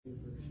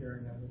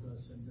sharing that with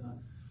us. And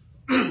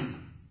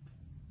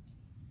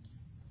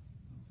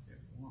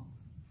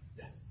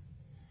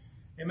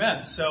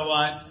amen. So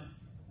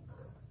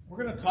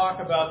we're going to talk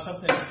about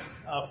something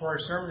for our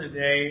sermon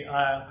today.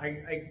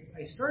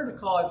 I started to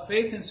call it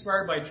Faith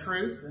Inspired by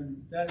Truth,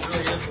 and that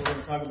really is what we're going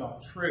to talk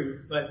about,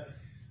 truth. But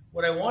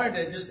what I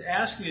wanted to just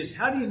ask you is,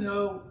 how do you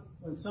know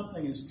when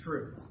something is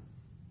true?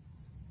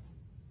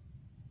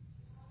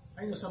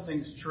 How do you know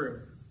something's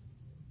true?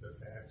 The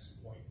facts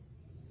point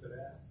to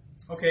that.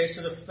 Okay,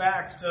 so the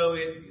facts,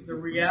 the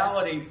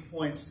reality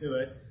points to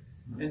it.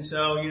 And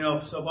so,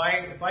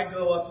 if I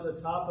go up to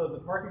the top of the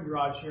parking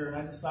garage here and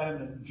I decide I'm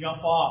going to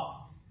jump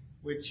off,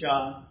 which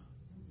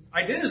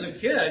I did as a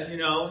kid, I don't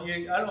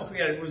know if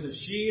it was a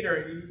sheet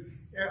or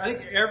I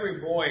think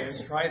every boy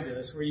has tried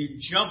this, where you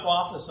jump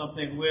off of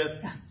something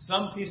with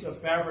some piece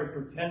of fabric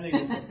pretending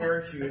it's a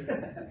parachute,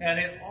 and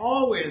it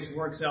always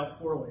works out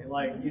poorly,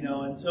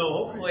 and so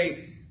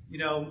hopefully,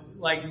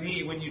 like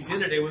me, when you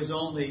did it, it was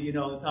only,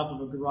 the top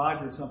of a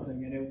garage or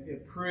something, and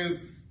it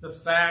proved the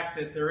fact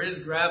that there is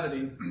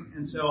gravity,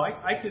 and so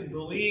I could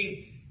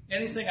believe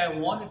anything I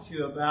wanted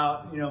to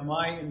about,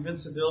 my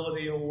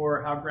invincibility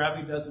or how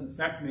gravity doesn't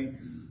affect me,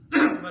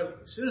 but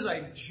as soon as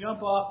I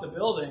jump off the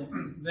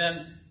building,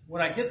 then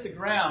when I hit the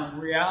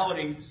ground,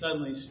 reality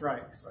suddenly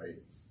strikes. Right.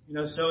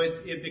 So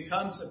it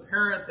becomes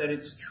apparent that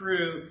it's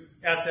true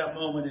at that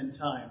moment in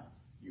time.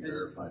 You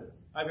verified it.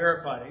 I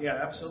verified it, yeah,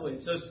 absolutely.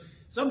 So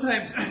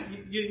sometimes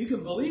you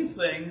can believe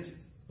things,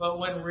 but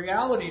when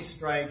reality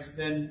strikes,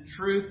 then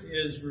truth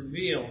is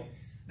revealed.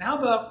 Now, how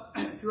about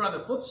if you're on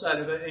the flip side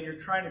of it and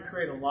you're trying to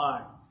create a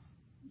lie?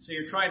 So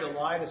you're trying to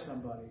lie to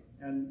somebody,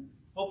 and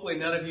hopefully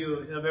none of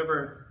you have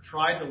ever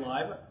tried to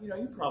lie, but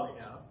you probably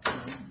have.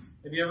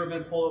 Have you ever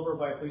been pulled over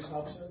by a police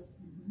officer?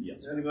 Yes.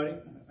 Anybody?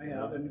 I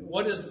have. And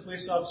what does the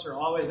police officer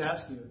always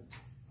ask you?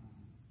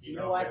 Do you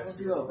know why I pulled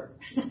you over?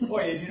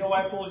 Boy, do you know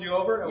why I pulled you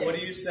over? And what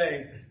do you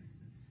say?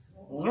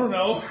 Well, I don't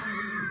know.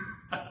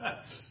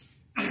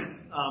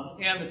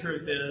 And the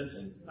truth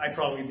is, I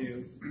probably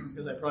do,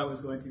 because I probably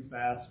was going too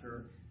fast.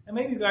 And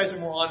maybe you guys are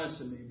more honest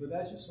than me, but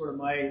that's just sort of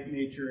my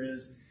nature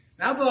is.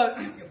 How about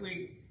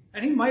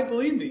and he might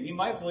believe me. He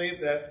might believe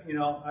that,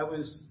 I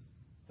was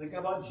thinking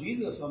about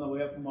Jesus on the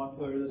way up from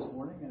Montclair this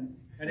morning,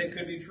 and it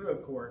could be true,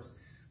 of course.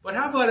 But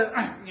how about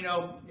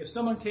if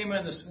someone came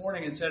in this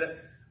morning and said,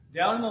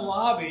 down in the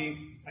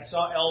lobby, I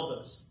saw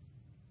Elvis.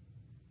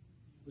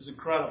 It was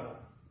incredible.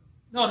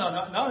 No,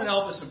 not an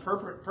Elvis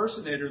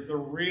impersonator, the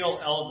real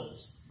Elvis.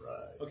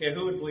 Right. Okay,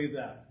 who would believe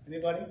that?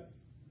 Anybody?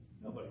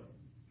 Nobody.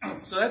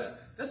 So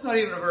that's not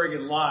even a very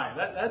good lie.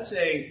 That's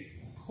a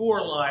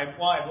poor lie.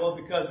 Why? Well,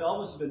 because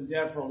Elvis has been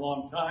dead for a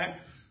long time,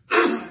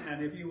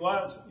 and if he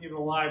was even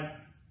alive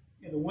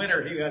in the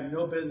winter, he had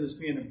no business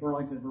being in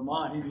Burlington,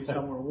 Vermont. He'd be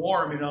somewhere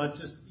warm. It's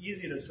just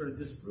easy to sort of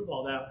disprove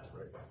all that.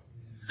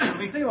 Right.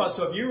 When you think about it,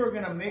 so if you were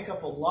going to make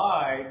up a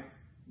lie,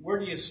 where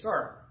do you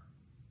start?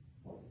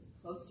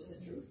 Close to the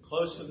truth.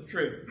 Close to the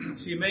truth.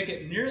 So you make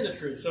it near the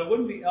truth. So it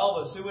wouldn't be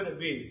Elvis. Who would it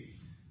be?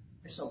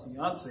 I saw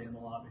Beyonce in the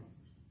lobby.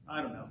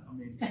 I don't know.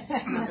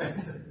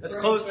 That's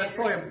close. That's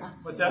probably,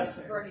 what's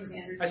that? Bernie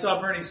Sanders. I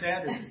saw Bernie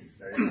Sanders.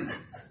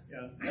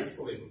 Yeah. That's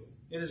believable.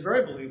 It is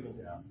very believable.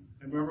 Yeah.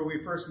 I remember we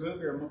first moved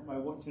here, my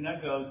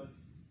Jeanette goes,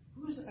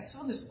 who is it? I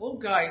saw this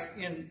old guy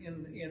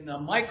in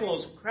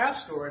Michael's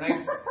craft store,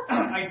 and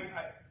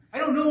I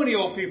don't know any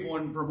old people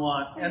in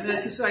Vermont. And then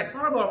she said, I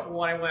thought about it for a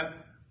while. I went,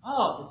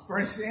 oh, it's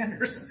Bernie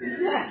Sanders.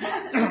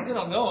 I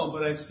don't know him,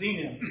 but I've seen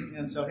him.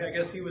 And so I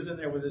guess he was in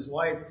there with his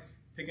wife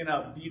picking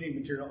out beading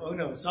material. Oh,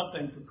 no,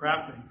 something for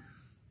crafting.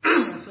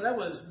 So that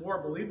was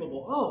more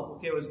believable. Oh,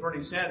 okay, it was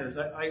Bernie Sanders.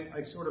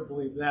 I sort of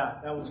believe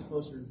that. That was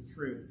closer to the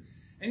truth.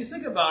 And you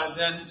think about it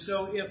then,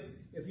 so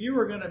if you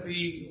were going to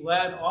be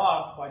led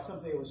off by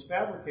something that was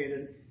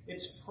fabricated,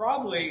 it's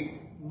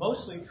probably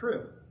mostly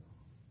true.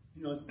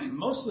 It's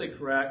mostly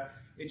correct.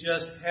 It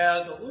just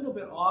has a little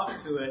bit off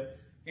to it,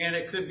 and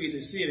it could be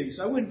deceiving.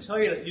 So I wouldn't tell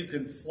you that you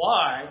can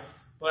fly,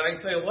 but I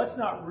can tell you, well, it's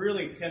not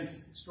really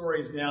 10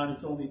 stories down.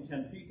 It's only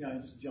 10 feet down.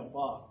 You just jump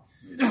off.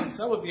 So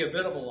that would be a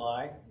bit of a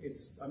lie.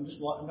 I'm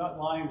not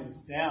lying that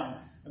it's down.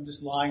 I'm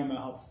just lying about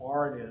how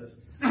far it is.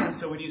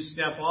 So when you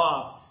step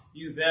off,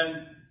 you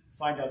then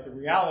find out the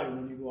reality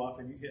when you go off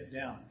and you get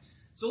down.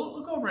 So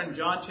look over in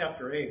John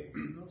chapter 8.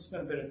 Let's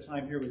spend a bit of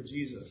time here with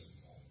Jesus.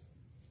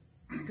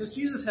 Because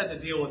Jesus had to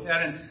deal with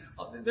that. And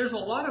there's a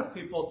lot of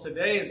people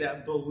today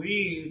that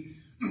believe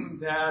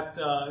that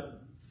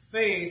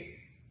faith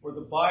or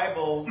the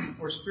Bible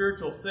or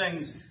spiritual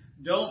things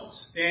don't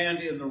stand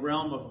in the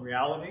realm of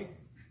reality,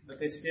 but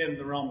they stand in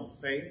the realm of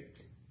faith.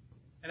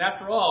 And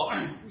after all,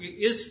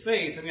 is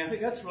faith, I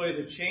think that's really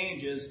the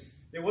change is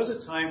there was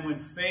a time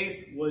when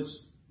faith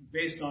was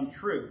based on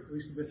truth. At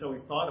least that's how we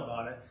thought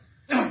about it.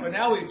 But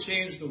now we've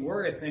changed the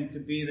word, I think, to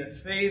be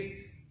that faith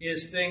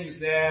is things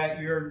that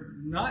you're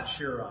not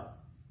sure of.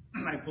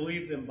 I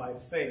believe them by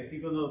faith,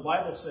 even though the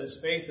Bible says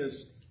faith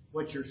is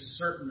what you're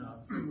certain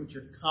of, what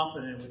you're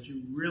confident in, what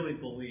you really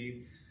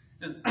believe.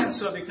 And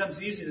so it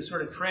becomes easy to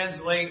sort of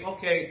translate,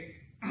 okay,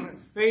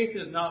 faith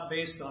is not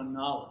based on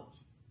knowledge.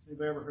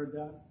 Anybody ever heard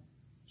that?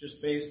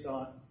 Just based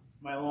on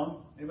my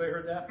alone? Anybody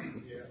heard that?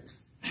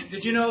 Yeah.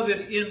 Did you know that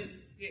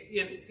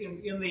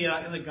in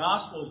the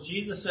Gospels,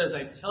 Jesus says,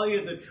 "I tell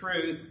you the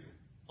truth,"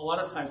 a lot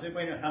of times.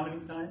 Anybody know how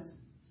many times?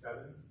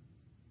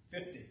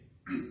 50.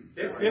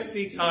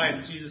 50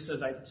 times Jesus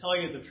says, "I tell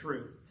you the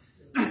truth."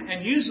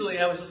 And usually,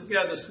 I was just looking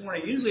at it this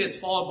morning, usually it's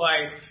followed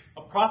by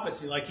a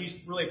prophecy, like he's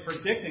really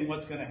predicting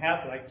what's going to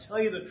happen. "I tell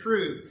you the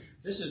truth.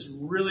 This is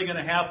really going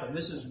to happen.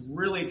 This is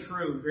really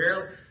true."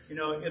 Verily,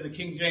 in the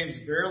King James,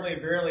 "Verily,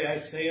 verily, I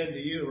say unto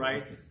you,"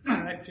 right?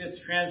 It's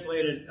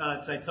translated to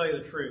 "I tell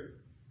you the truth."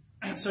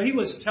 So he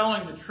was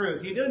telling the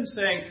truth. He didn't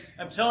say,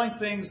 "I'm telling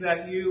things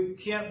that you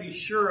can't be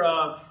sure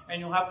of, and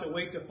you'll have to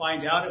wait to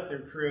find out if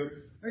they're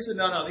true." He said,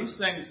 no, these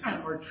things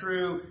are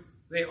true.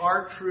 They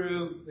are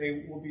true.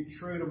 They will be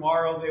true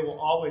tomorrow. They will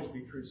always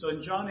be true. So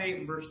in John 8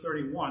 and verse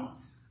 31,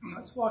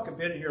 let's walk a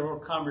bit in here, a little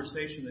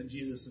conversation that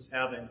Jesus is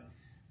having.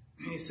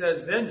 And he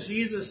says, "Then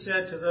Jesus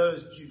said to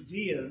those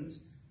Judeans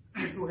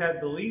who had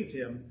believed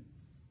him,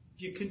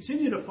 'If you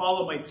continue to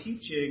follow my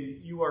teaching,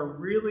 you are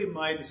really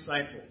my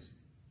disciples.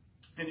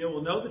 And you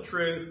will know the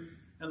truth,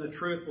 and the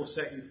truth will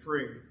set you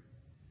free.'"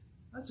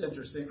 That's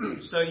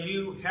interesting. So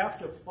you have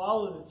to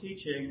follow the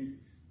teachings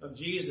of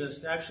Jesus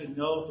to actually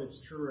know if it's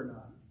true or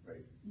not.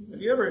 Right?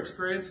 Have you ever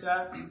experienced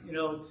that?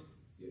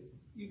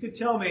 You could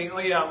tell me, "Oh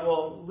yeah,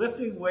 well,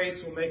 lifting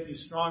weights will make you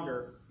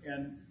stronger,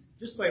 and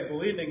just by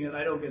believing it,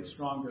 I don't get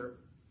stronger."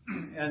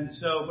 And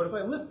so, but if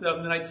I lift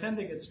them, then I tend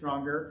to get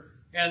stronger,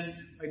 and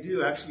I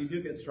do actually. You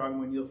do get stronger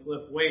when you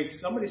lift weights.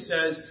 Somebody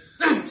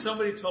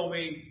told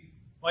me,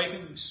 "Well,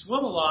 you can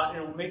swim a lot,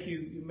 and it will make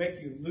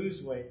you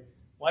lose weight."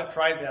 Well, I've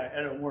tried that,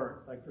 and it didn't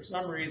work. Like, for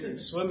some reason,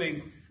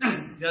 swimming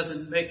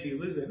doesn't make me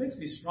lose weight. It makes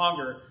me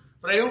stronger.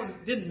 But I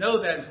didn't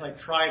know that until I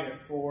tried it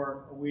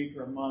for a week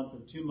or a month or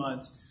 2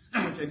 months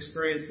to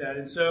experience that.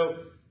 And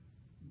so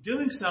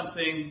doing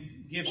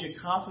something gives you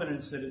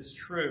confidence that it's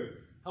true,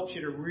 helps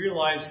you to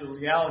realize the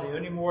reality,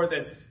 any more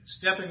than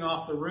stepping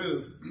off the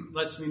roof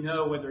lets me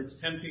know whether it's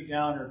 10 feet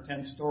down or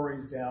 10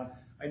 stories down.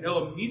 I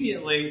know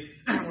immediately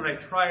when I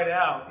try it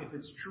out if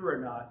it's true or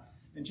not.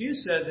 And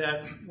Jesus said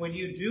that when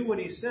you do what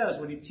he says,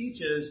 what he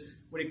teaches,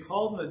 what he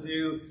called them to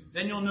do,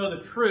 then you'll know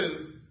the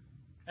truth,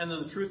 and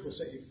then the truth will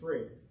set you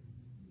free.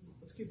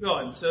 Let's keep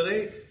going. So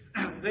they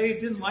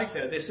didn't like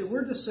that. They said,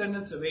 "We're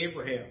descendants of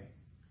Abraham."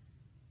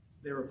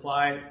 They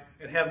replied,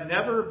 "and have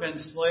never been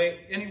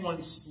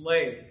anyone's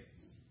slave.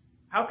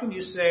 How can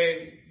you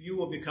say you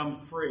will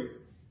become free?"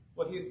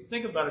 Well, if you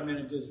think about it a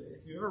minute,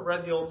 if you've ever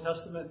read the Old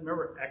Testament,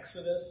 remember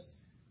Exodus?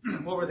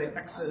 What were they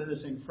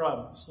exodusing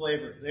from?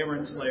 Slavery. They were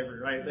in slavery,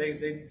 right?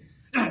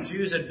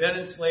 Jews had been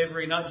in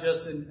slavery, not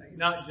just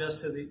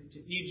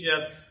to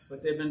Egypt,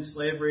 but they've been in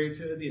slavery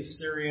to the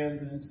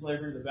Assyrians and in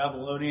slavery to the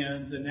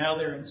Babylonians, and now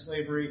they're in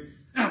slavery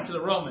to the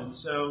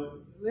Romans. So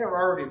they were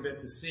already a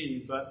bit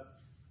deceived, but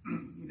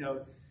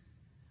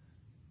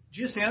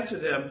Jesus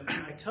answered them,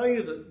 "I tell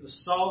you the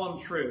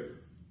solemn truth.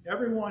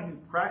 Everyone who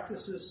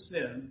practices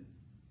sin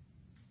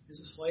is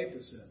a slave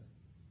to sin.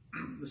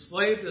 The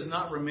slave does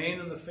not remain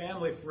in the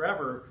family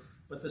forever,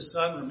 but the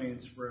son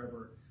remains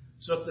forever.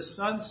 So if the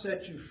son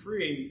sets you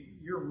free,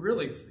 you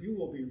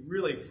will be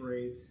really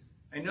free.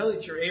 I know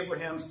that you're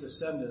Abraham's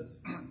descendants,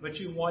 but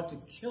you want to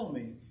kill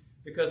me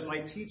because my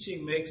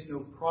teaching makes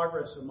no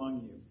progress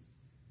among you.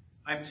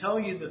 I'm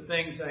telling you the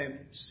things I have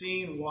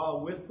seen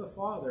while with the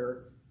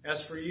Father.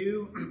 As for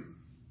you,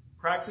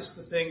 practice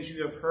the things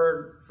you have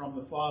heard from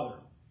the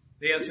Father."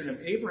 They answered him,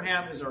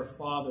 "Abraham is our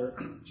father."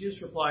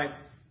 Jesus replied,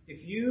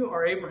 "If you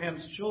are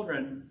Abraham's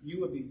children, you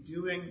would be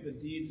doing the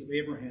deeds of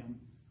Abraham.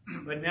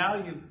 But now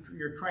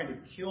you're trying to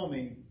kill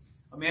me,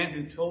 a man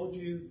who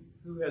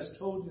has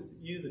told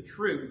you the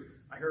truth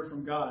I heard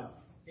from God.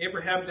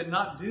 Abraham did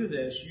not do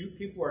this. You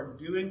people are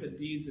doing the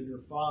deeds of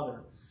your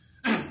father."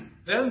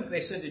 Then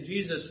they said to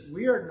Jesus,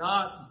 "We are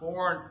not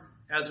born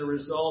as a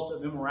result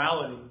of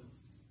immorality."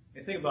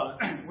 And think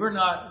about it. We're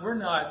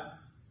not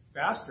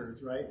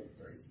bastards, right?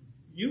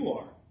 You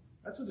are.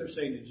 That's what they're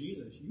saying to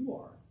Jesus. You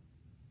are.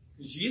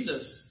 Because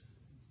Jesus,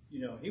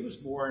 he was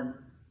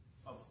born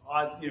of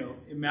odd,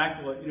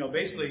 immaculate,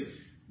 basically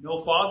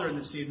no father in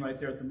the scene right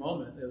there at the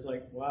moment. It was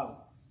like,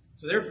 wow.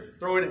 So they're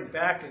throwing it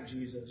back at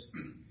Jesus.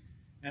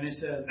 And he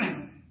said,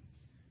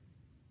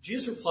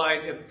 Jesus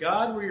replied, "If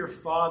God were your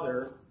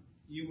father,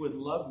 you would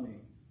love me.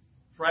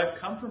 For I have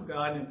come from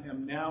God and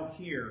am now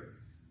here.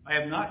 I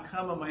have not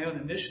come on my own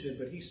initiative,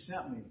 but he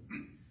sent me.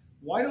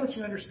 Why don't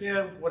you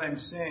understand what I'm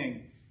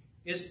saying?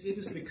 It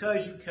is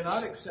because you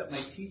cannot accept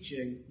my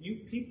teaching.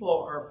 You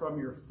people are from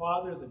your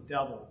father, the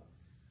devil,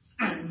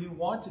 and you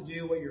want to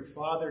do what your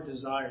father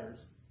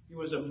desires. He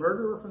was a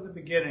murderer from the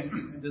beginning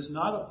and does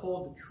not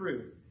uphold the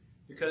truth,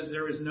 because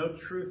there is no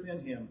truth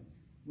in him.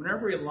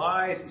 Whenever he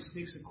lies, he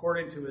speaks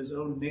according to his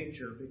own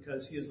nature,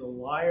 because he is a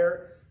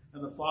liar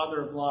and the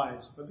father of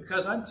lies. But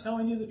because I'm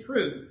telling you the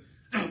truth,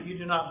 you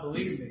do not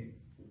believe me.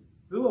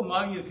 Who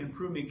among you can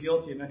prove me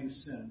guilty of any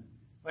sin?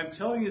 If I'm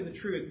telling you the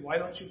truth, why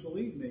don't you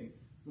believe me?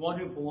 The one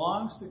who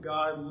belongs to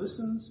God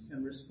listens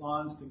and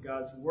responds to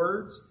God's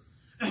words.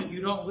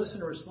 you don't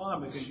listen or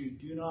respond because you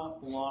do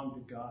not belong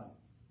to God.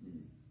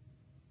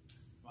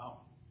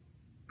 Wow.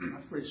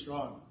 That's pretty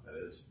strong. That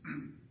is.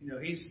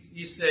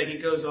 He's saying,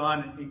 he goes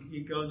on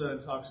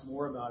and talks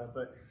more about it,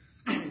 but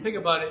think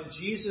about it,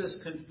 Jesus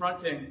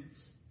confronting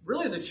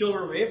really the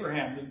children of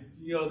Abraham,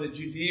 the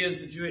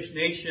Judeans, the Jewish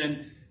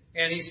nation,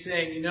 and he's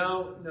saying,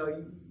 no,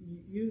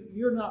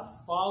 you're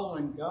not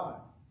following God.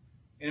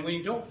 And when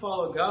you don't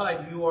follow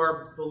God, you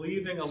are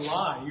believing a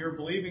lie. You're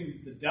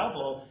believing the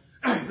devil,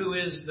 who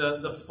is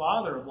the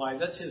father of lies.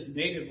 That's his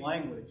native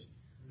language.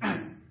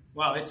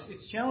 Wow,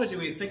 it's challenging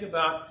when you think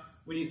about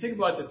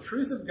the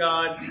truth of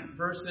God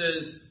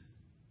versus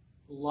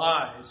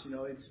lies.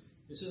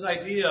 It's this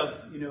idea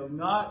of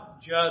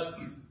not just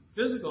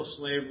physical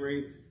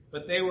slavery,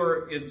 but they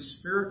were in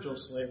spiritual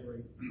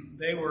slavery.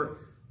 They were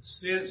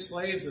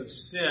slaves of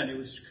sin. It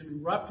was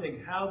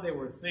corrupting how they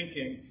were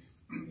thinking.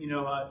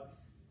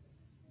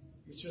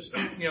 It's just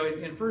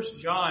in 1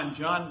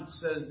 John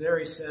says there,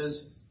 he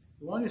says,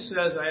 the one who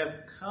says, I have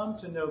come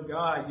to know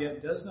God,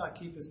 yet does not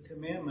keep his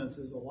commandments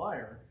is a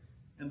liar,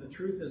 and the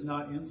truth is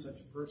not in such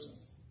a person.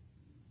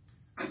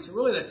 So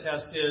really the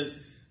test is,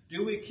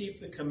 do we keep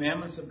the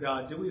commandments of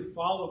God? Do we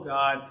follow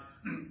God?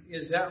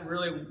 Is that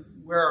really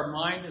where our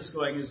mind is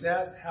going? Is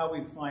that how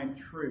we find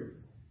truth?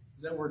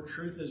 Is that where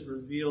truth is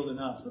revealed in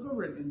us? Look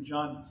over in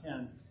John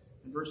 10,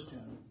 in verse 10.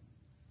 Does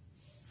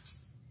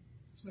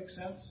this make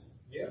sense?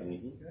 Yeah.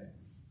 Okay.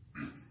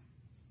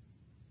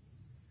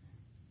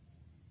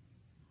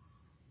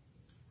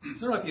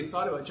 So I don't know if you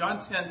thought about it.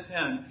 John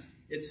 10:10.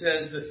 It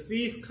says, the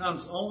thief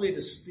comes only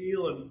to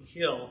steal and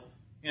kill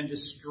and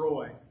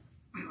destroy.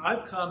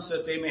 I've come so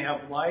that they may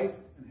have life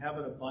and have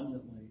it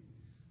abundantly.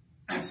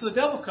 So the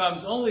devil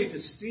comes only to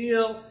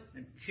steal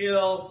and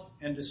kill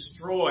and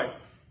destroy.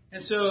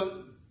 And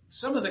so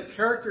some of the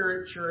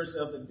caricatures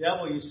of the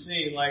devil you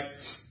see, like,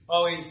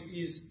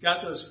 he's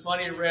got those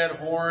funny red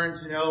horns,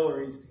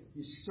 or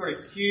he's sort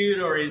of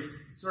cute, or he's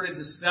sort of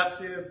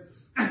deceptive.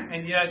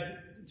 And yet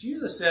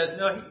Jesus says,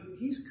 no,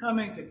 he's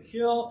coming to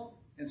kill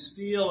and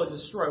steal and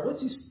destroy.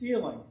 What's he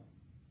stealing?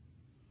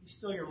 He's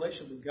stealing your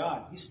relationship with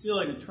God. He's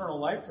stealing eternal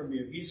life from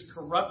you. He's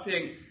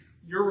corrupting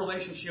your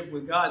relationship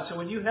with God. So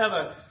when you have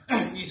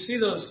you see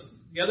those,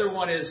 the other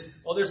one is,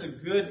 there's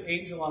a good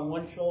angel on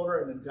one shoulder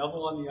and the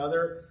devil on the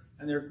other,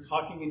 and they're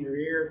talking in your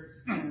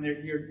ear, and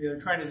you're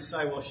trying to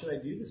decide, should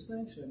I do this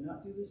thing? Should I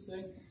not do this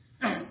thing?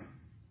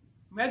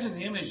 Imagine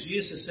the image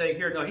Jesus is saying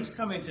here, no, he's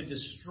coming to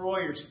destroy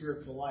your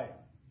spiritual life.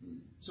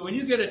 So when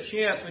you get a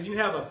chance, when you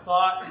have a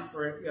thought,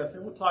 or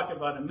we'll talk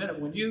about in a minute,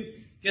 when you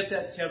get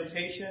that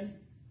temptation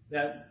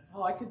that,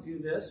 I could do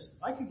this,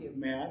 I could get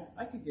mad,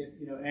 I could get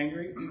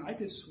angry, I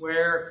could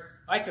swear,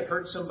 I could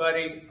hurt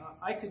somebody,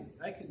 I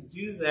could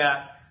do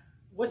that.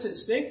 What's at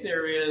stake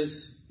there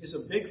is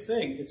a big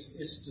thing.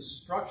 It's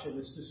destruction.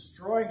 It's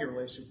destroying your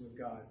relationship with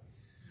God.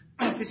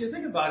 Because you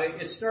think about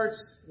it, it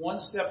starts one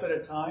step at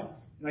a time.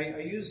 And I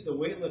use the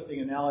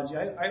weightlifting analogy.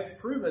 I've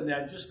proven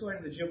that just going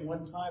to the gym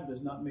one time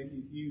does not make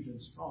you huge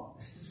and strong.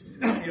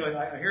 I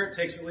hear it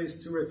takes at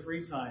least 2 or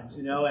 3 times,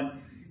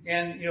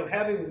 and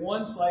having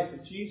one slice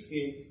of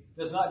cheesecake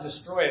does not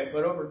destroy it,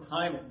 but over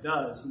time it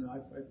does. I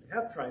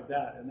have tried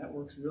that, and that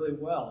works really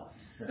well.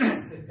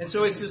 And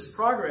so it's this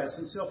progress.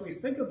 And so if we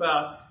think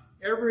about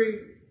every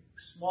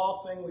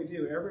small thing we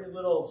do, every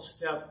little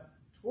step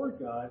toward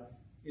God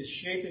is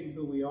shaping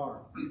who we are.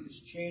 It's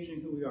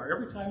changing who we are.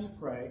 Every time you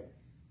pray,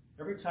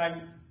 every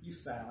time you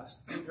fast,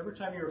 every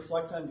time you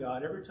reflect on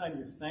God, every time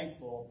you're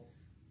thankful,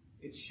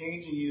 it's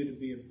changing you to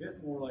be a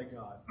bit more like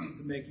God,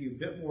 to make you a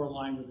bit more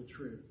aligned with the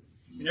truth.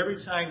 And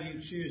every time you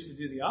choose to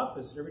do the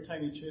opposite, every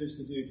time you choose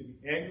to be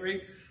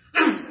angry,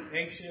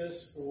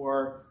 anxious,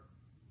 or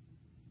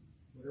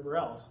whatever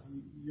else,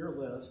 your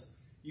list,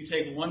 you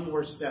take one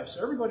more step.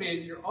 So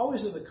you're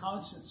always in the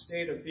constant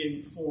state of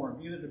being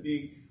formed, either to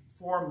be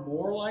formed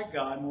more like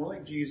God, more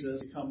like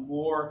Jesus, become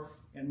more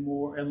and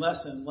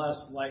less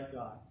like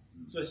God.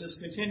 So it's this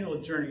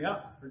continual journey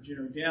up or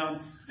journey down.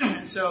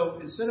 And so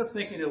instead of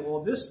thinking,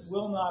 this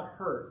will not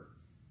hurt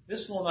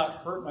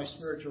my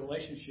spiritual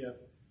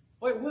relationship,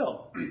 it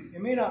will.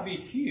 It may not be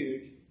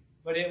huge,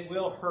 but it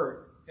will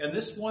hurt. And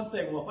this one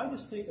thing, if I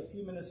just take a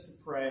few minutes to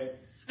pray,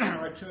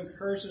 or to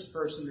encourage this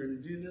person, or to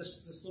do this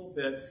little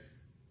bit,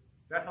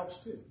 that helps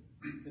too.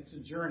 It's a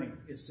journey.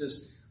 It's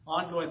this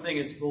ongoing thing.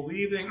 It's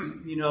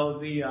believing,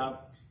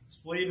 it's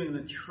believing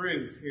the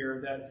truth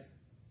here that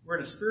we're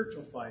in a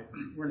spiritual fight.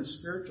 We're in a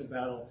spiritual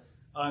battle.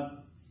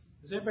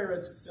 Has anybody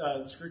read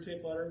Screw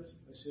Tape Letters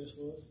by C.S.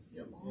 Lewis?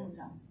 Yep.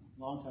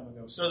 Long time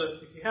ago. So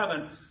if you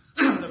haven't,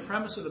 the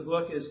premise of the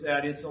book is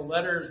that it's a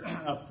letter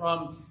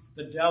from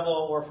the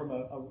devil or from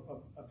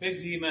a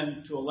big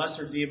demon to a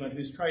lesser demon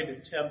who's trying to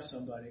tempt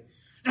somebody.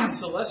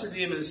 So the lesser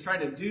demon is trying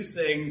to do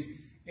things,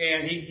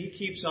 and he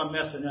keeps on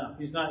messing up.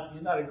 He's not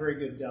a very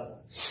good devil.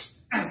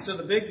 So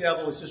the big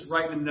devil is just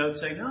writing him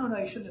notes saying, no,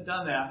 you shouldn't have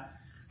done that.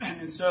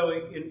 And so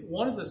in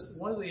one of the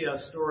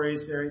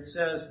stories there, he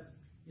says,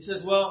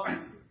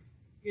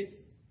 it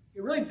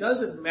really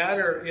doesn't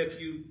matter if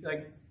you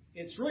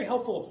it's really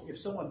helpful if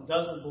someone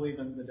doesn't believe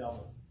in the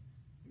devil.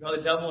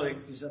 The devil,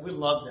 he said, we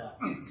love that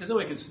because then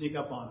we can sneak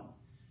up on them.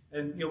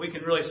 And, we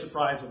can really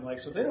surprise them. Like,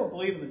 so if they don't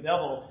believe in the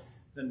devil,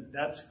 then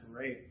that's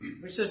great.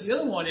 But he says the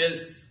other one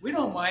is, we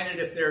don't mind it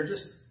if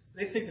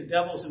they think the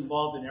devil's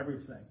involved in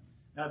everything.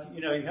 Now,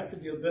 you have to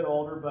be a bit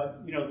older,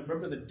 but,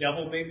 remember the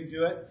devil made me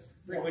do it?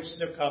 Which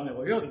sitcom they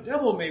were, the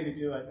devil made me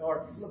do it.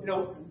 Or,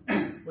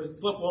 was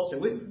Flip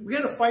Wilson. We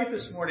had a fight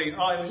this morning. It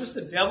was just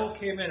the devil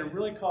came in and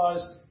really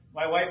caused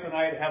my wife and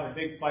I to have a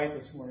big fight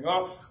this morning.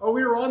 Or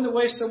we were on the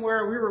way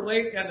somewhere, we were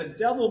late, and the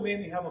devil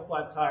made me have a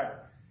flat tire.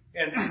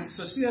 And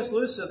so C.S.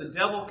 Lewis said the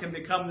devil can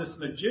become this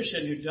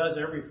magician who does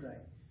everything.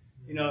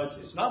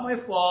 It's not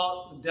my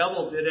fault. The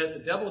devil did it.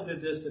 The devil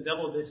did this. The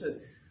devil did this.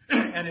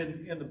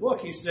 And in the book,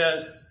 he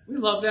says, we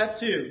love that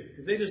too,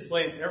 because they just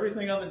blame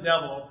everything on the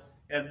devil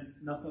and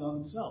nothing on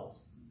themselves.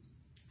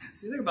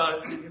 So you think about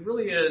it, it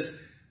really is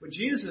what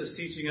Jesus is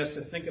teaching us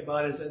to think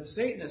about is that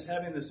Satan is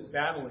having this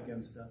battle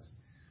against us.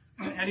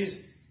 And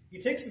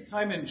he takes the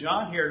time in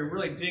John here to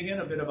really dig in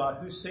a bit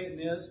about who Satan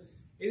is.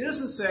 He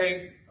doesn't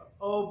say,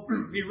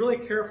 be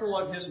really careful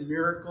of his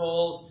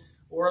miracles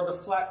or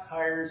the flat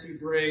tires he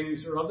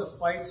brings or of the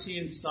fights he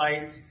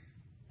incites.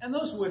 And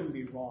those wouldn't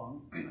be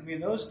wrong.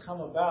 Those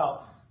come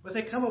about. But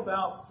they come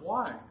about,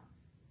 why?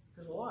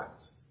 Because of lies.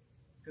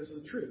 Because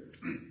of the truth.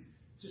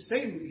 So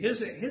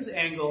Satan's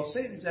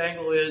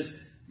angle is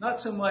not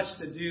so much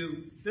to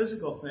do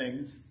physical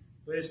things,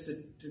 but it's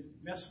to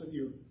mess with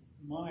your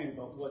mind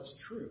about what's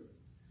true.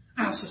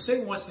 So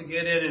Satan wants to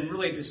get in and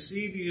really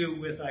deceive you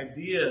with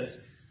ideas.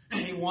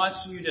 He wants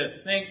you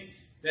to think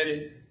that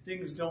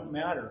things don't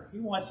matter. He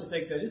wants to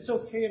think that it's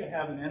okay to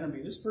have an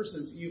enemy. This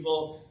person's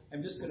evil.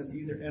 I'm just going to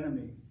be their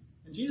enemy.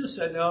 And Jesus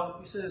said no.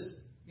 He says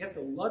you have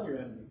to love your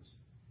enemies.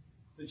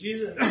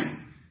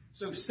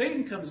 So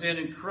Satan comes in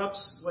and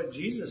corrupts what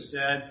Jesus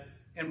said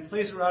and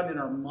plays around in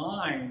our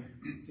mind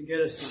to get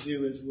us to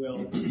do his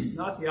will.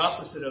 Not the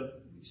opposite of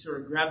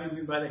sort of grabbing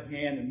me by the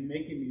hand and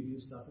making me do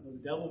stuff. The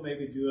devil made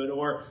me do it,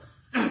 or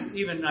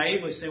even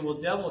naively saying, well,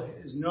 the devil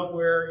is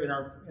nowhere in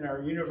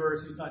our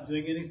universe. He's not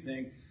doing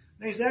anything.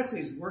 And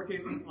he's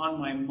working on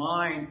my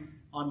mind,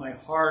 on my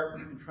heart,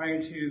 and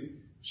trying to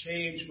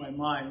change my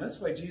mind. That's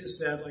why Jesus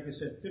said, like I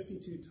said,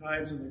 52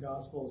 times in the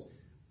Gospels,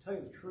 tell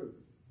you the truth.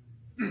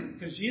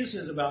 Because Jesus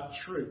is about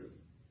truth.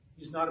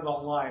 He's not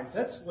about lies.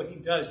 That's what he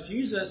does.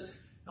 Jesus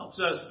helps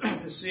us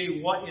to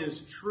see what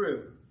is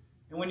true.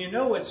 And when you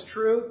know what's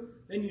true,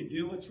 then you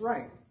do what's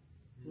right.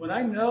 When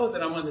I know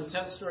that I'm on the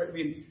 10th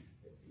story,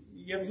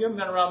 you haven't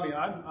been around me.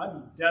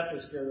 I'm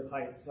deathly scared of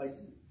heights.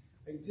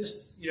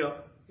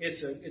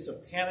 It's a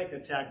panic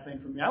attack thing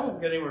for me. I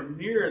won't get anywhere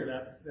near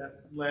that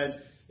ledge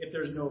if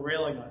there's no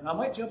railing on it. Now, I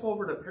might jump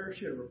over to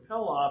parachute or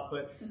rappel off,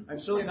 but I'm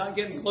certainly not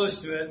getting close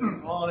to it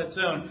all on its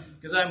own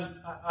because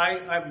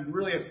I'm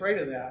really afraid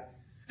of that.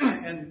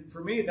 And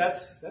for me,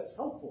 that's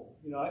helpful.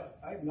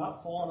 I've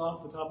not fallen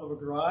off the top of a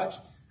garage.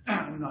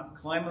 I'm not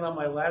climbing on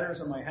my ladders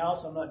on my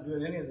house. I'm not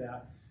doing any of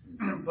that.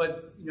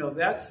 But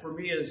that for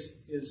me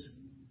is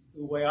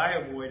the way I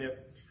avoid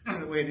it,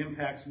 the way it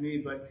impacts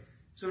me. But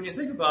so when you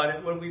think about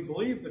it, when we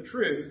believe the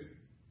truth,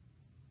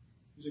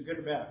 is it good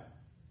or bad?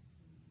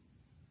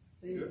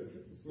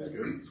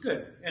 It's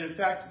good. And in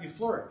fact, you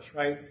flourish,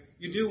 right?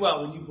 You do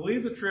well. When you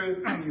believe the truth,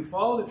 you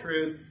follow the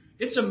truth,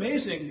 it's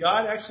amazing.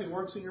 God actually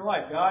works in your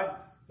life.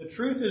 The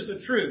truth is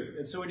the truth.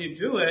 And so when you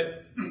do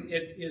it,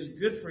 it is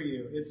good for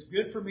you. It's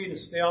good for me to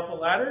stay off the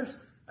ladders.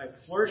 I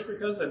flourish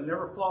because I've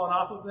never fallen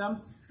off of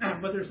them.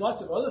 But there's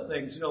lots of other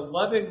things.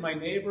 Loving my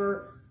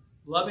neighbor,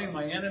 loving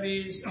my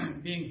enemies,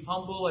 being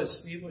humble, as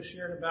Steve was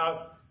shared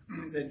about,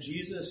 that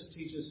Jesus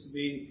teaches to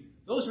be.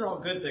 Those are all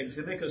good things.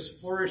 They make us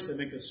flourish. They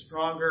make us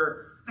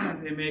stronger.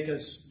 They make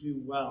us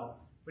do well.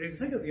 But if you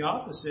think of the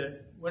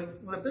opposite, when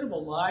a bit of a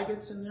lie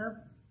gets in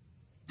there,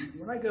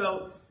 when I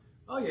go,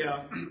 oh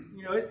yeah,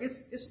 it's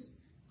if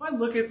I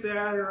look at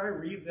that or I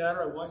read that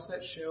or I watch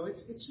that show,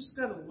 it's just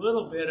got a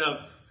little bit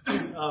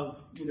of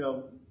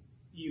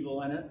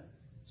evil in it.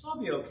 So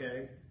I'll be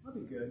okay. I'll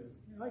be good.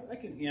 I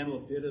can handle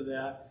a bit of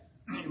that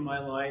in my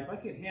life. I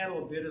can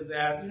handle a bit of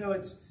that.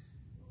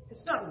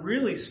 It's not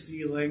really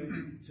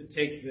stealing to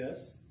take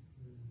this.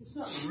 It's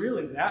not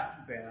really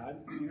that bad.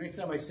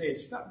 Anytime I say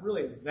it's not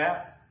really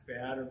that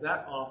bad or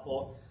that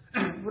awful,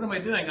 what am I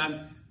doing?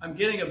 I'm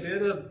getting a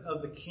bit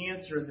of the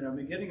cancer in there.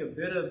 I'm getting a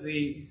bit of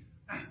the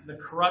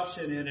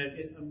corruption in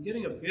it. I'm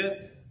getting a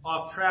bit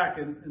off track.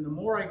 And the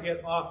more I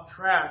get off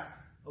track,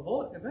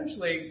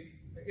 eventually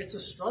it's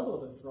a struggle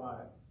to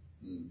thrive.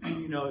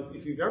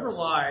 If you've ever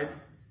lied,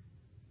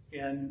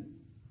 and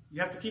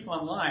you have to keep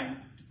on lying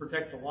to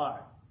protect the lie.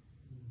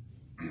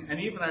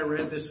 And even I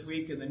read this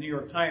week in the New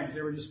York Times,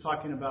 they were just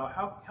talking about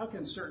how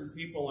can certain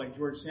people like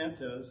George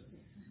Santos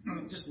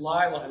just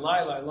lie.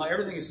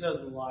 Everything he says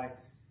is a lie.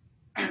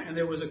 And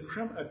there was a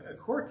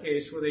court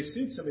case where they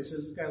sued somebody who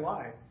says this guy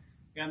lied.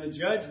 And the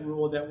judge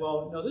ruled that,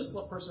 no, this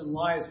person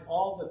lies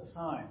all the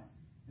time.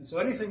 And so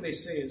anything they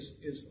say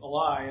is a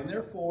lie. And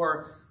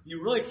therefore,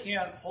 you really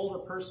can't hold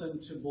a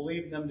person to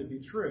believe them to be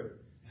true.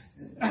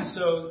 And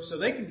so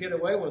they can get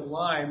away with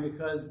lying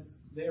because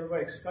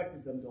everybody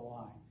expected them to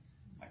lie.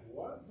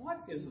 what? What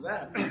is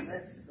that?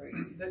 That's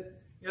great. That,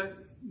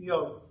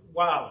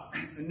 wow,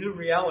 a new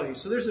reality.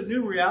 So there's a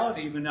new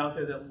reality even out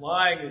there that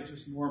lying is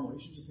just normal. You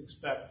should just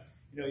expect,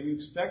 you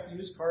expect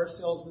used car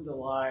salesmen to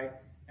lie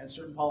and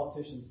certain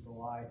politicians to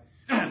lie.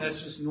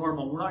 That's just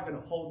normal. We're not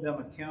going to hold them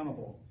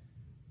accountable.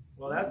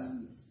 Well, that's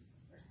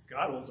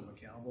God holds them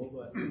accountable,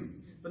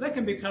 but that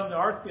can become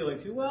our feeling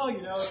too. Well,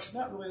 it's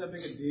not really that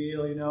big a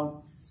deal.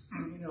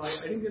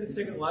 I didn't get a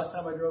ticket last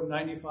time I drove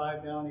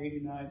 95 down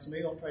 89, so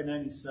maybe I'll try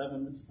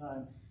 97 this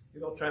time.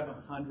 Maybe I'll try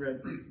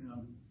 100. I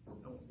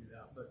won't do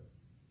that, but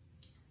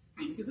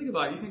you can think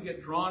about it. You can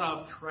get drawn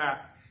off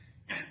track.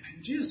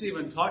 Jesus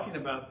even talking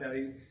about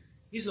that.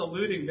 He's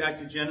alluding back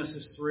to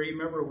Genesis 3.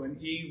 Remember when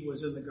Eve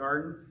was in the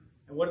garden,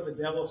 and what did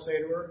the devil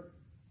say to her?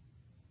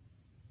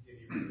 Did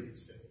he really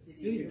say?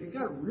 Did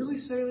God really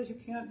say that you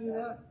can't do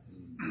that?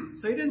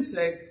 So he didn't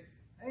say,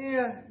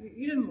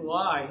 he didn't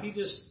lie. He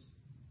just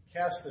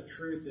cast the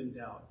truth in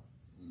doubt.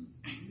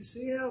 You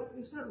see,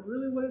 is that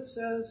really what it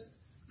says?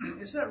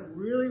 Is that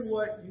really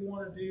what you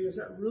want to do? Is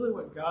that really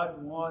what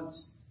God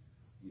wants?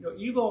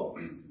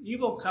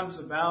 Evil comes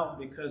about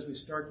because we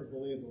start to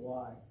believe the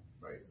lie.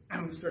 Right.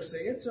 And we start to say,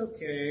 it's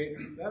okay,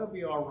 that'll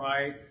be all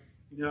right.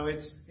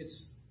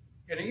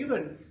 And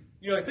even,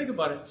 think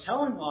about it,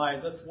 telling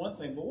lies, that's one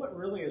thing, but what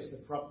really is the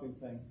corrupting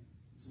thing?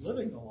 It's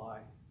living the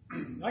lie.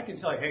 I can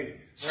tell you, hey,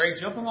 Larry,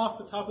 jumping off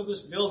the top of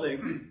this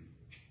building,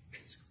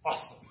 it's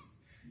awesome.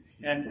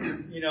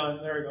 And,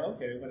 Larry goes,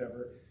 okay,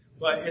 whatever.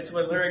 But it's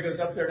when Larry goes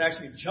up there and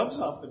actually jumps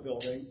off the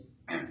building,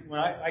 when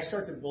I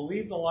start to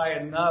believe the lie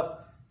enough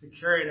to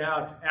carry it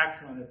out, to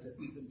act on it,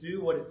 to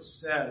do what it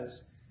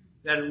says,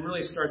 that it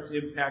really starts to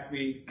impact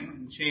me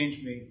and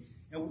change me.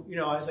 And,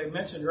 as I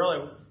mentioned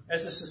earlier,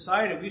 as a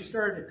society, we've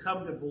started to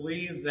come to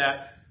believe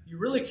that you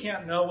really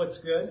can't know what's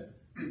good.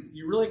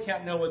 You really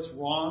can't know what's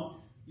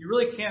wrong. You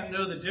really can't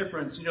know the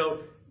difference.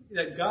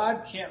 That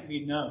God can't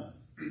be known.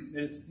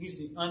 He's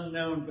the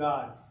unknown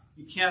God.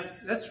 You can't.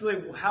 That's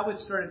really how it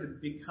started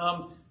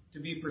to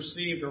be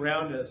perceived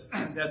around us.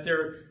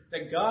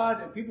 That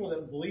God and people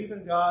that believe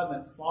in God,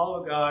 that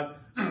follow God,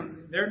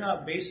 they're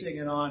not basing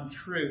it on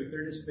truth.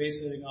 They're just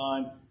basing it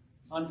on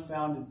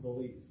unfounded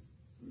belief.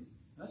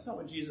 That's not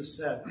what Jesus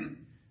said.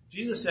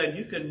 Jesus said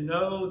you can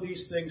know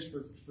these things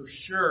for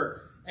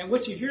sure. And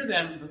what you hear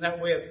then from that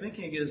way of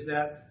thinking is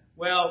that,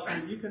 well,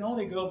 you can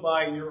only go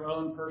by your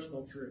own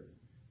personal truth.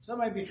 So that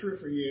might be true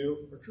for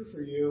you, or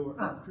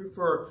true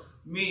for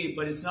me,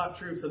 but it's not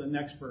true for the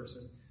next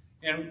person.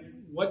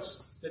 And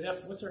what's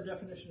our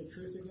definition of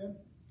truth again?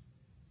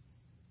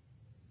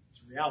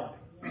 It's reality.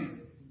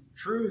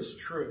 True is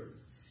true.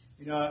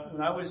 When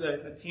I was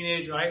a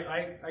teenager,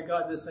 I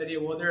got this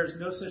idea, well, there's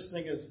no such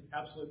thing as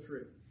absolute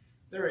truth.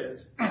 There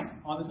is.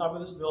 On the top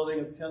of this building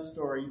at the 10th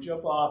story, you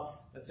jump off,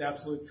 that's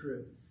absolute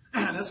truth.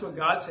 And that's what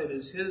God said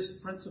is His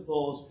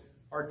principles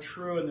are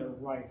true and they're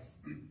right.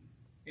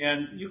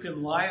 And you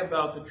can lie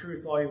about the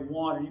truth all you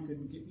want, or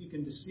you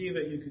can deceive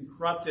it, you can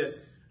corrupt it,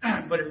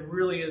 but it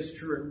really is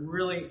true. It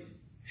really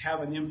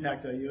have an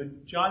impact on you. In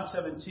John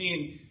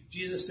 17,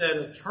 Jesus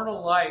said,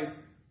 eternal life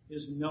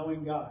is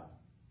knowing God.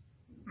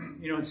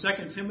 In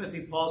 2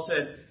 Timothy, Paul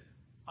said,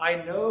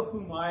 I know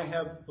whom I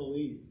have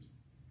believed.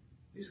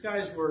 These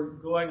guys were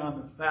going on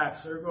the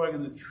facts. They were going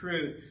on the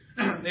truth.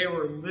 They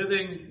were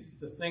living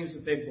the things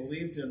that they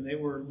believed in. They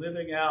were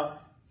living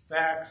out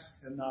facts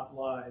and not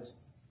lies.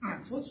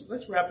 So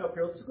let's wrap up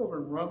here. Let's go over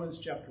in Romans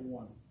chapter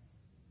 1.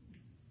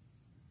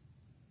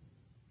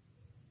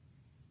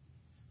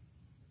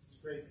 This is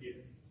great,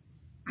 Peter.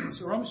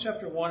 So Romans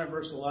chapter 1 and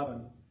verse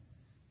 11.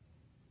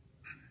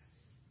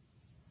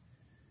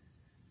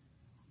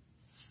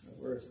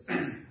 Where is it?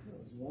 That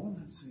was 1.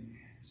 Let's see.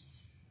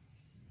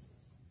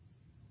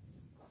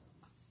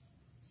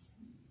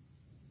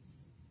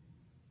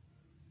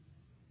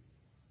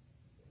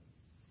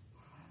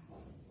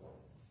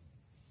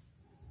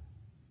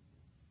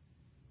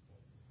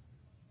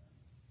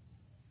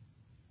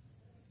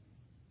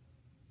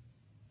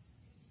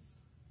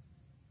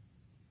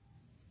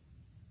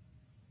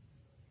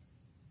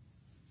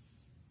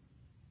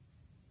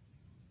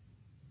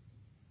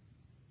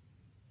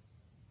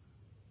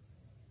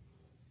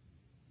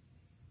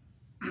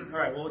 All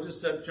right, well, we'll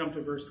just jump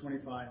to verse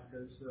 25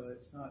 because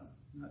it's not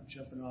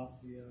jumping off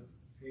the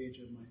page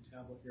of my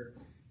tablet here.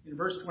 In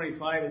verse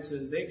 25, it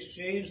says, they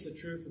exchanged the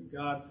truth of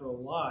God for a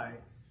lie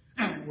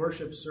and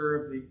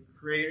serve the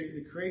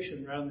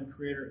creation rather than the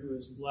Creator who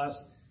is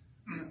blessed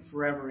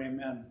forever.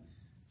 Amen.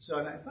 So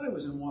and I thought it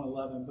was in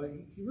 1:11, but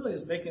he really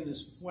is making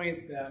this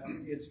point that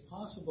it's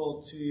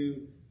possible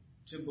to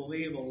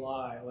believe a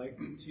lie,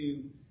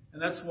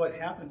 and that's what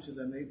happened to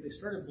them. They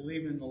started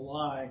believing the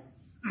lie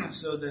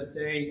so that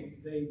they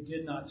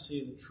did not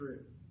see the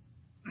truth.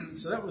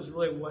 So that was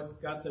really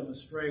what got them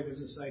astray, was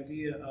this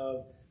idea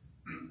of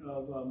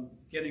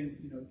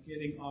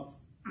getting off,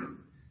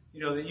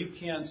 that you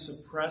can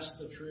suppress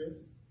the truth.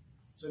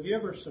 So have you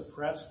ever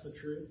suppressed the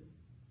truth?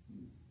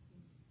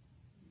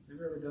 Have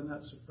you ever done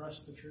that,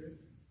 suppress the truth?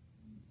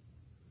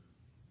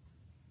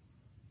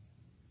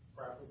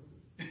 Probably.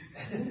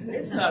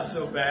 It's not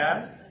so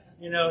bad.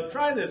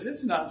 Try this.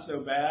 It's not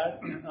so bad.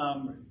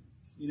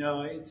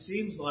 It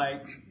seems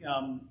like,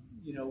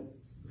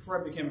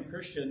 before I became a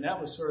Christian,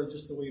 that was sort of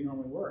just the way you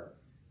normally work.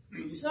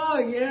 You say, oh,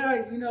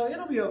 yeah,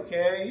 it'll be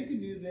okay. You can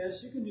do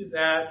this. You can do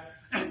that.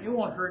 It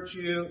won't hurt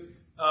you.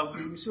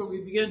 So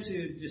we begin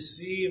to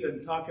deceive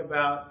and talk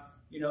about,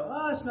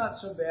 it's not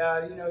so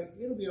bad.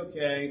 It'll be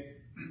okay.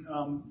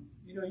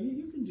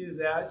 You can do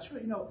that.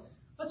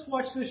 Let's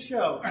watch this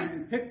show.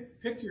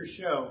 Pick your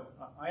show.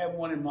 I have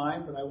one in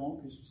mind, but I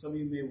won't because some of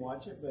you may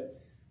watch it.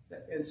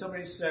 And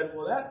somebody said,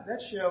 well,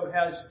 that show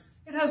has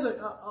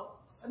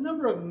a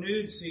number of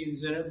nude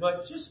scenes in it,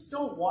 but just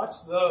don't watch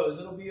those.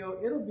 It'll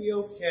be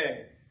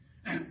okay.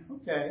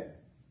 Okay.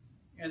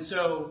 And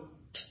so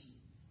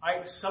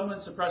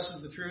someone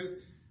suppresses the truth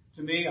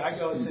to me. I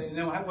go and say,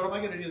 what am I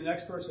going to do? The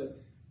next person,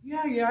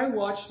 yeah, I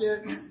watched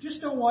it. Just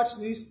don't watch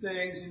these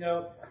things.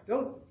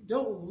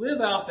 Don't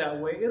live out that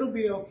way. It'll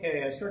be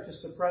okay. I start to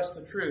suppress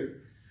the truth.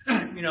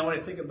 When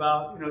I think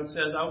about, it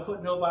says, I'll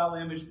put no vile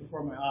image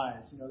before my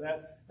eyes.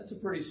 That's a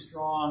pretty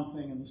strong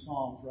thing in the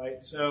Psalms, right?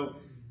 So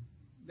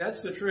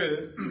that's the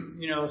truth.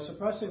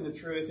 Suppressing the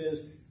truth is,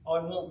 it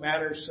won't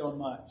matter so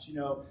much.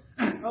 You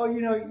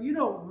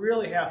don't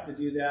really have to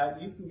do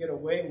that. You can get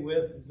away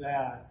with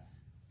that.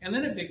 And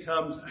then it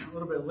becomes, a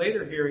little bit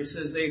later here, he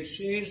says they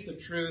exchanged the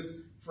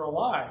truth for a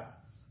lie.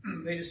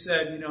 They just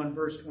said, in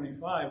verse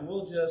 25,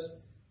 we'll just,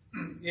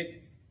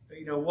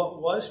 what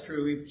was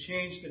true, we've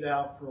changed it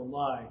out for a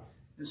lie.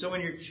 And so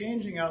when you're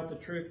changing out the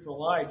truth for a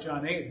lie,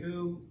 John 8,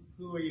 who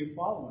are you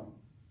following?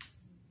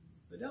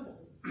 The devil.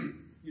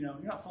 You're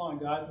not following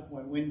God at the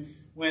point. When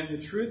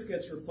the truth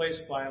gets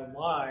replaced by a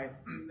lie,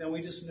 then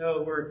we just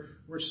know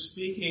we're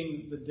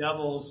speaking the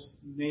devil's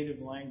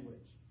native language.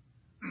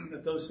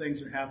 That those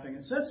things are happening.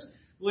 And so that's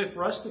really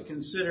for us to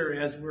consider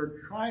as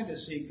we're trying to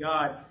seek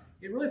God.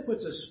 It really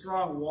puts a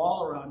strong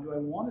wall around, do I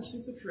want to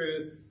seek the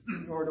truth,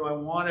 or do I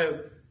want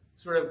to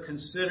sort of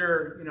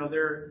consider,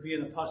 there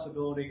being the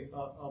possibility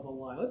of a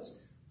lie?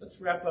 Let's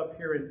wrap up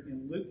here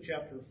in Luke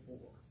chapter 4.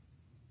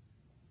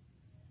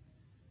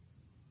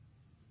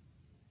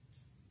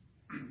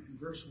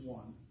 Verse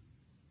 1.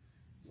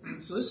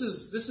 So this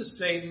is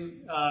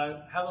Satan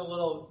have a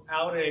little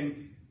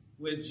outing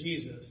with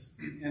Jesus,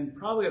 and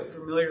probably a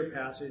familiar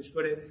passage,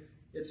 but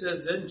it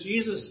says, then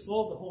Jesus,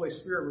 full of the Holy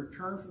Spirit,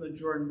 returned from the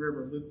Jordan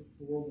River, Luke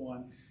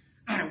 4:1,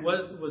 and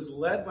was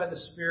led by the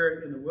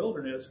Spirit in the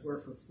wilderness,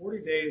 where for 40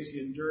 days he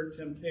endured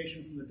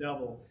temptation from the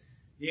devil.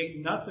 He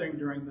ate nothing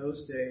during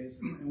those days,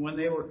 and when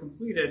they were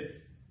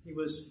completed, he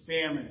was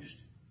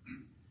famished.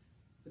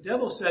 The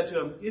devil said to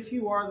him, if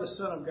you are the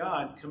Son of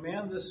God,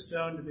 command this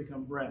stone to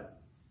become bread.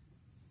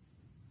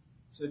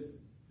 So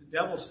the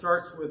devil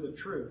starts with the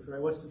truth, right?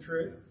 What's the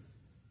truth?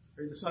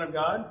 Are you the Son of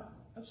God?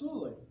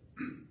 Absolutely.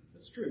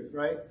 That's truth,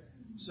 right?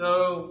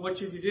 So what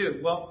should you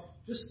do? Well,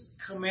 just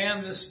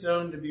command this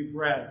stone to be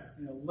bread.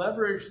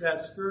 Leverage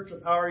that spiritual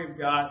power you've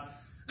got.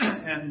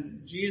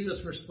 And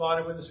Jesus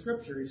responded with the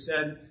scripture. He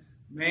said,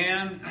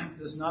 man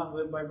does not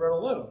live by bread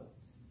alone.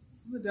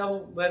 The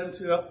devil led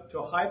him up to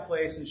a high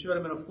place and showed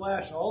him in a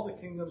flash all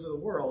the kingdoms of the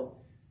world.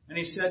 And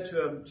he said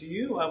to him, to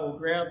you I will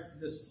grant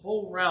this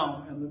whole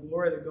realm and the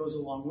glory that goes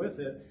along with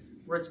it,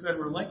 for it's been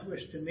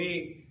relinquished to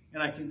me,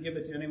 and I can give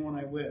it to anyone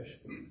I wish.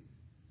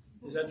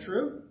 Is that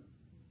true?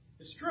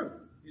 It's true.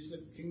 He's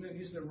the king.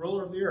 He's the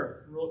ruler of the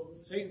earth.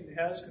 Satan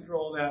has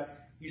control of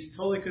that. He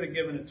totally could have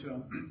given it to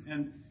him.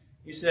 And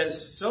he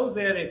says, so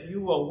that if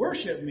you will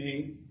worship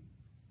me,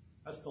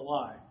 that's the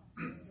lie,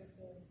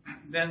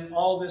 then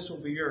all this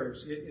will be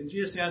yours. In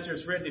Jesus' answer,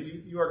 it's written,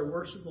 if you are to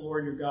worship the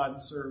Lord your God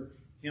and serve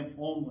him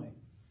only.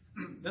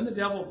 Then the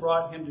devil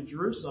brought him to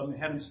Jerusalem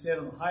and had him stand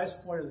on the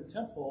highest point of the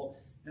temple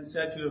and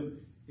said to him,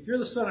 if you're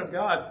the Son of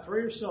God, throw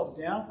yourself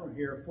down from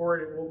here, for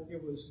it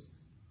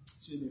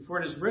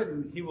is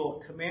written, he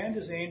will command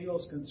his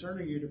angels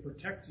concerning you to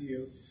protect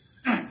you,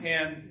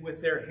 and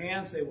with their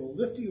hands they will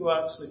lift you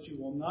up so that you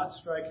will not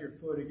strike your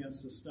foot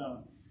against a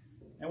stone.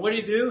 And what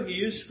did he do? He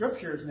used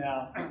scriptures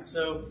now.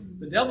 So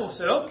the devil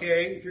said,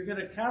 okay, if you're going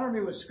to counter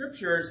me with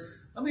scriptures,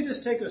 let me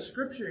just take a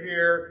scripture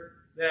here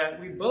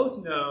that we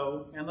both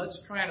know, and let's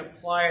try and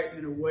apply it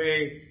in a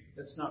way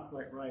that's not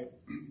quite right.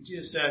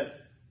 Jesus said,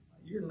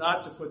 you're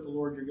not to put the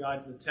Lord your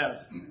God to the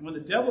test. And when the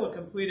devil had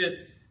completed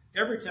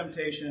every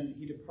temptation,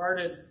 he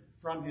departed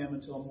from him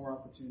until a more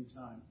opportune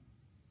time.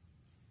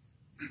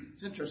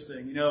 It's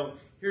interesting.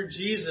 Here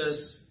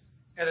Jesus,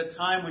 at a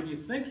time when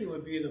you think he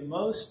would be the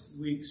most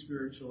weak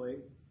spiritually,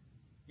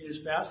 he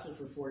just fasted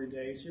for 40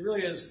 days. He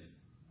really is,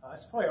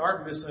 it's probably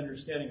our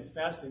misunderstanding of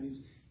fasting.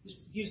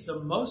 He's the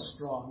most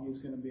strong he's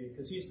going to be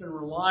because he's been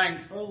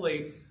relying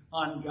totally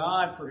on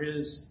God for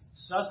his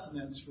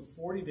sustenance for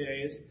 40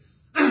 days.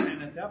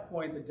 And at that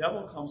point, the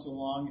devil comes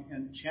along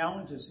and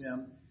challenges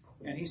him.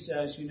 And he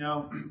says,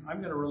 I'm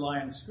going to rely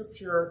on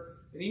Scripture.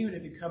 And even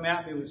if you come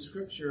at me with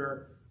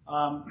Scripture,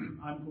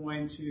 I'm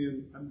going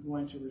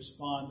to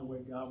respond the way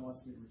God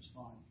wants me to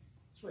respond.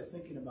 That's why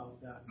thinking about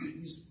that.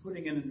 He's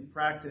putting it into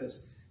practice.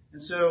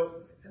 And so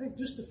I think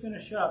just to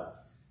finish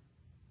up,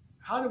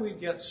 how do we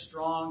get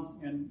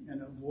strong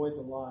and avoid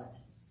the lie?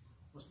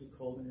 Must be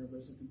cold in here, but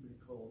it's looking pretty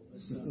cold. But,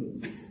 it's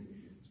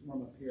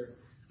warm up here.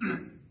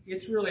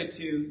 It's really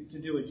to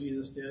do what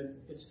Jesus did.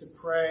 It's to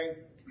pray.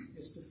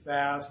 It's to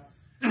fast.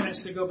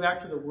 It's to go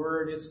back to the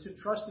Word. It's to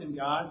trust in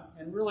God.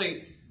 And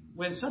really,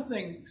 when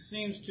something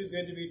seems too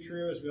good to be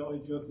true, as we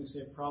always jokingly say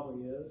it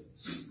probably is,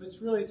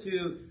 it's really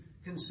to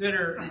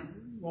consider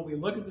when we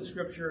look at the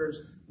Scriptures,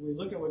 when we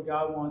look at what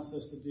God wants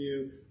us to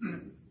do,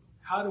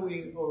 how do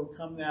we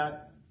overcome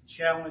that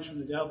challenge from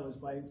the devil is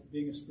by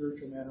being a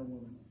spiritual man or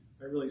woman.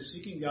 By really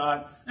seeking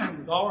God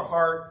with all our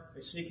heart,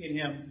 by seeking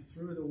Him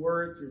through the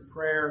Word, through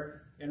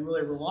prayer, and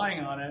really relying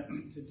on it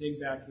to dig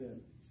back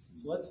in.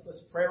 So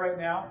let's pray right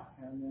now,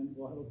 and then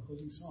we'll have a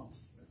closing song.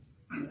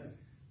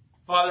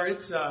 Father,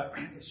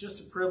 it's just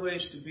a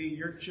privilege to be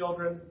your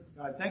children.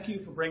 God, thank you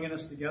for bringing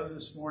us together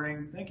this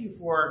morning. Thank you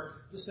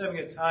for just having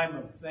a time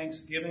of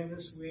thanksgiving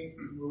this week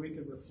where we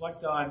could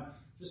reflect on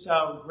just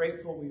how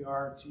grateful we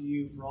are to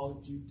you for all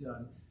that you've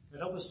done. God,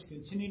 help us to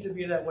continue to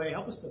be that way.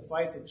 Help us to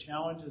fight the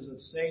challenges of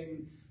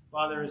Satan,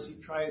 Father, as he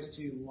tries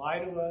to lie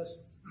to us.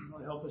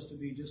 Lord, help us to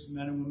be just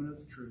men and women of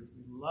the truth.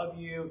 We love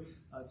you.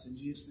 It's in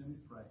Jesus' name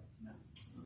we pray. Amen.